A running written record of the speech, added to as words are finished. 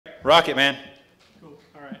Rock it, man. Cool.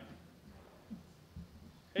 All right.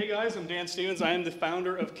 Hey guys, I'm Dan Stevens. I am the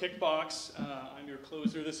founder of Kickbox. I'm your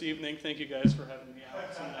closer this evening. Thank you guys for having me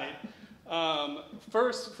out tonight.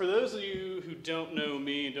 First, for those of you who don't know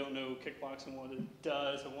me and don't know Kickbox and what it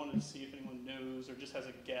does, I wanted to see if anyone knows or just has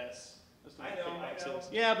a guess as to what Kickbox is.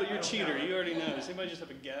 Yeah, but you're a cheater. You already know. Does anybody just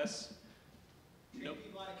have a guess? Nope.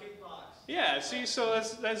 Yeah, see, so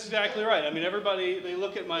that's exactly right. I mean, everybody, they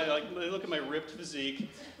look at my ripped physique,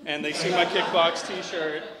 and they see my Kickbox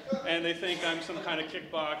T-shirt, and they think I'm some kind of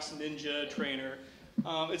Kickbox ninja trainer.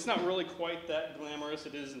 It's not really quite that glamorous.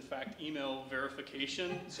 It is, in fact, email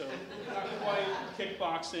verification, so not quite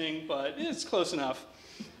kickboxing, but it's close enough.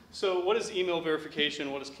 So what is email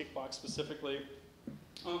verification? What is Kickbox specifically?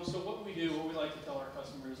 So what we do, what we like to tell our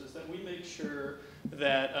customers is that we make sure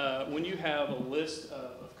that when you have a list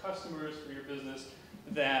of customers for your business,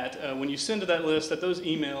 that when you send to that list, that those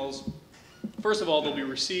emails, first of all, they'll be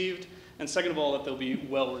received, and second of all, that they'll be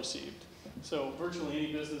well received. So virtually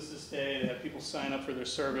any business this day, they have people sign up for their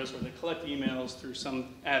service or they collect emails through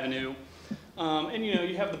some avenue. And you know,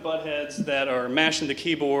 you have the buttheads that are mashing the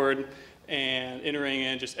keyboard and entering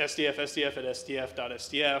in just SDF at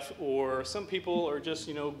SDF.SDF, or some people are just,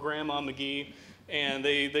 you know, Grandma McGee, and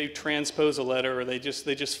they transpose a letter, or they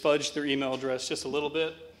just fudge their email address just a little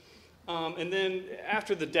bit. And then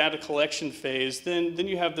after the data collection phase, then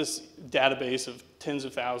you have this database of tens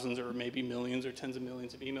of thousands or maybe millions or tens of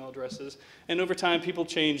millions of email addresses. And over time, people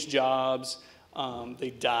change jobs,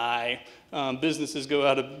 they die, businesses go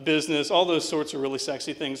out of business, all those sorts of really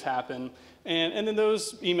sexy things happen. And then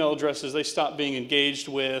those email addresses, they stop being engaged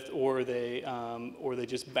with, or they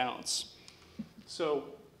just bounce. So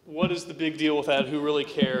what is the big deal with that? Who really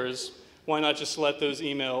cares? Why not just let those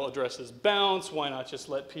email addresses bounce? Why not just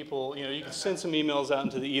let people, you know, you can send some emails out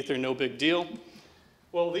into the ether, no big deal.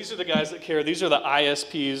 Well, these are the guys that care. These are the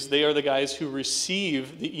ISPs. They are the guys who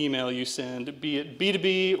receive the email you send, be it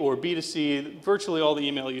B2B or B2C. Virtually all the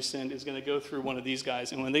email you send is going to go through one of these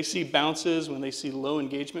guys. And when they see bounces, when they see low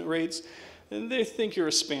engagement rates, then they think you're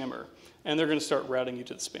a spammer. And they're going to start routing you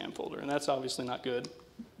to the spam folder. And that's obviously not good.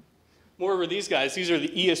 Moreover, these guys, these are the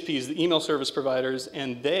ESPs, the email service providers,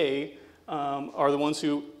 and they are the ones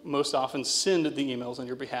who most often send the emails on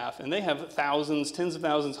your behalf. And they have thousands, tens of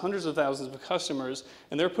thousands, hundreds of thousands of customers,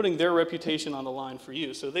 and they're putting their reputation on the line for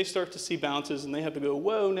you. So they start to see bounces, and they have to go,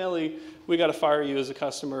 whoa, Nelly, we got to fire you as a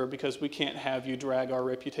customer because we can't have you drag our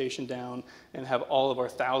reputation down and have all of our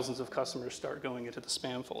thousands of customers start going into the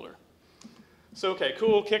spam folder. So, okay,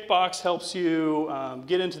 cool. Kickbox helps you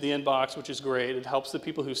get into the inbox, which is great. It helps the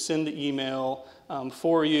people who send the email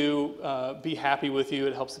for you be happy with you.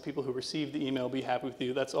 It helps the people who receive the email be happy with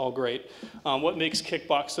you. That's all great. What makes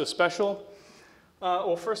Kickbox so special?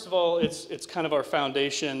 Well, first of all, it's kind of our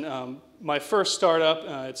foundation. My first startup,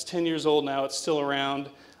 it's 10 years old now. It's still around.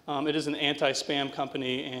 It is an anti-spam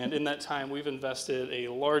company, and in that time, we've invested a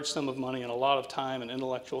large sum of money and a lot of time and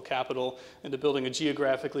intellectual capital into building a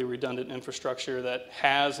geographically redundant infrastructure that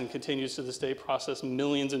has and continues to this day process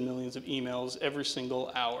millions and millions of emails every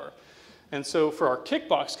single hour. And so for our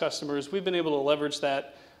Kickbox customers, we've been able to leverage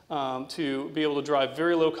that to be able to drive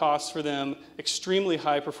very low costs for them, extremely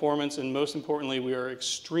high performance, and most importantly, we are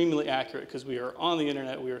extremely accurate because we are on the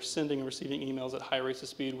internet, we are sending and receiving emails at high rates of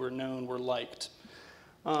speed, we're known, we're liked.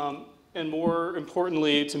 And more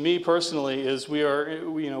importantly, to me personally, is we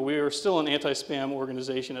are still an anti-spam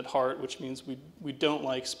organization at heart, which means we don't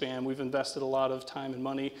like spam. We've invested a lot of time and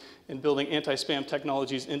money in building anti-spam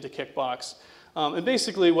technologies into Kickbox. And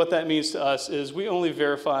basically what that means to us is we only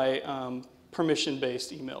verify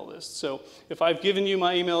permission-based email lists. So if I've given you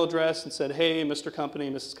my email address and said, hey, Mr.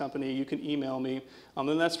 Company, Mrs. Company, you can email me,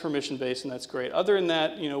 then that's permission-based and that's great. Other than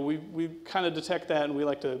that, you know, we kind of detect that and we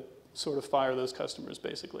like to sort of fire those customers,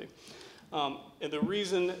 basically. And the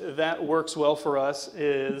reason that works well for us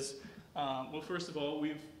is, well, first of all,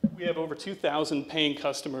 we have over 2,000 paying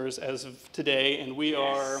customers as of today, and we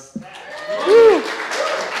are,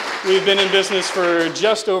 we've been in business for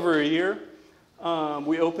just over a year.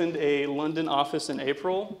 We opened a London office in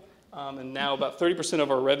April, and now about 30%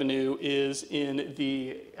 of our revenue is in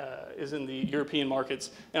the European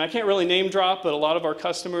markets. And I can't really name drop, but a lot of our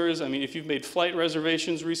customers, I mean, if you've made flight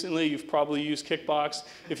reservations recently, you've probably used Kickbox.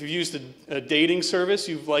 If you've used a dating service,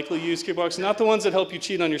 you've likely used Kickbox. Not the ones that help you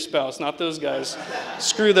cheat on your spouse, not those guys.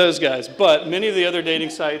 Screw those guys. But many of the other dating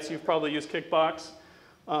sites, you've probably used Kickbox.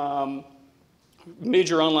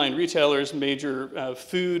 Major online retailers, major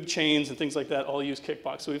food chains and things like that all use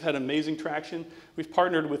Kickbox. So we've had amazing traction. We've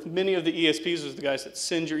partnered with many of the ESPs, those are the guys that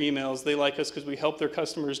send your emails. They like us because we help their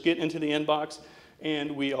customers get into the inbox,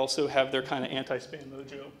 and we also have their kind of anti-spam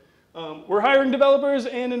mojo. We're hiring developers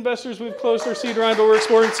and investors. We've closed our seed round, but we're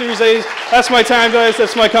exploring Series A. That's my time, guys.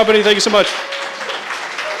 That's my company. Thank you so much.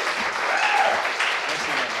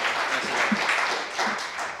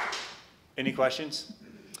 Any questions?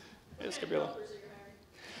 Yes, Gabriella.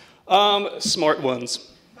 Smart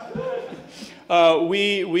ones.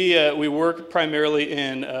 We work primarily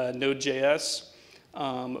in Node.js,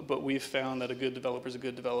 but we've found that a good developer is a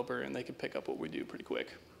good developer, and they can pick up what we do pretty quick.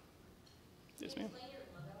 Yes, ma'am.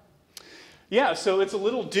 Yeah, so it's a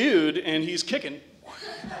little dude, and he's kicking.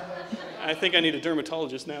 I think I need a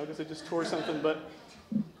dermatologist now because I just tore something, but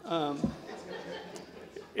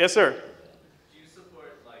yes, sir. Do you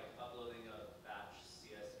support like uploading a batch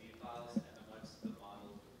CSV files, and then what's the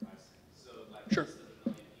model for pricing? So like Sure. list of a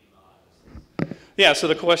million email addresses. Yeah, so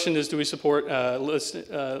the question is, do we support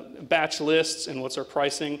batch lists, and what's our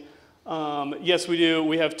pricing? Yes, we do.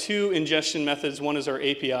 We have two ingestion methods. One is our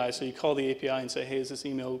API, so you call the API and say, hey, is this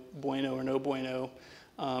email bueno or no bueno?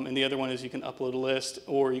 And the other one is you can upload a list,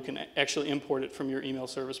 or you can actually import it from your email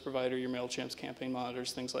service provider, your MailChimps, campaign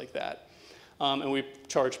monitors, things like that. And we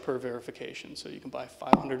charge per verification, so you can buy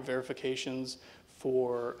 500 verifications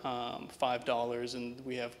for $5, and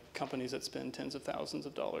we have companies that spend tens of thousands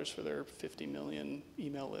of dollars for their 50 million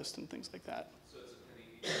email list and things like that. So it's a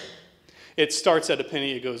penny. It starts at a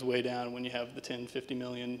penny, it goes way down when you have the 10, 50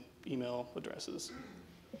 million email addresses.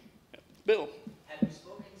 Yeah. Bill. Have you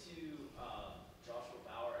spoken to Joshua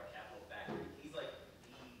Bauer at Capital Factory? He's like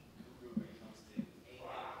the guru when it comes to anything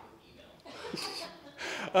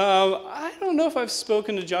with email. I don't know if I've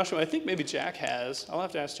spoken to Joshua. I think maybe Jack has. I'll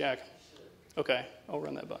have to ask Jack. Okay, I'll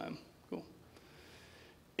run that by him. Cool.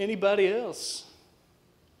 Anybody else?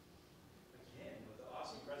 Again, with the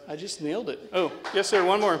awesome presentation. I just nailed it. Oh, yes, sir,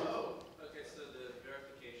 one more. Okay, so the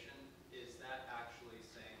verification, is that actually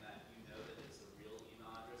saying that you know that it's a real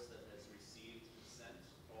email address that has received the sent,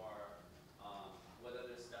 or what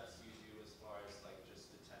other steps do you do as far as like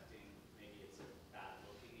just detecting maybe it's a bad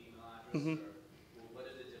looking email address, or what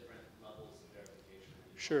are the different levels of verification?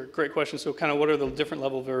 Sure, great question. So kind of what are the different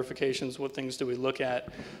level verifications? What things do we look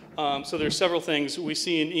at? So there's several things. We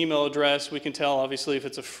see an email address. We can tell, obviously, if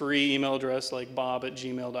it's a free email address like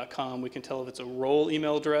bob@gmail.com. We can tell if it's a role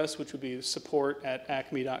email address, which would be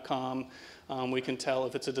support@acme.com. We can tell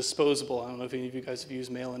if it's a disposable. I don't know if any of you guys have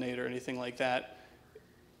used Mailinate or anything like that.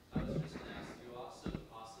 I was just going to ask, do you also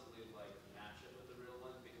possibly like match it with the real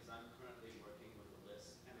one? Because I'm currently working with a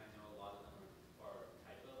list, and I know a lot of them are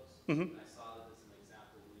typos. And I saw that as an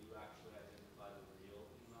example. Will you actually identify the real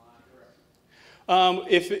email address?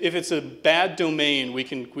 If it's a bad domain, we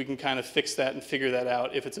can kind of fix that and figure that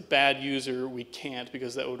out. If it's a bad user, we can't,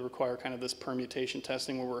 because that would require kind of this permutation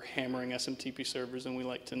testing where we're hammering SMTP servers, and we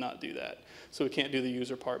like to not do that. So we can't do the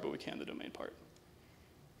user part, but we can the domain part.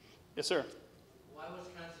 Yes, sir. Why was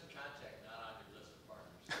Constant Contact not on your list of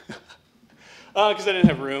partners? Because I didn't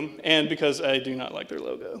have room, and because I do not like their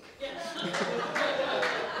logo.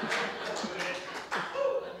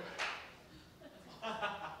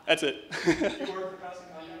 That's it. You work for Constant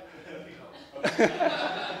Contact?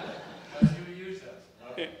 Let's do use them.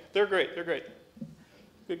 Yeah, they're great. They're great.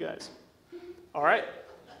 Good guys. All right.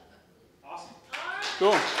 Awesome.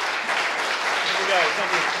 Cool. Thank you guys.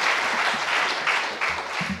 Thank you.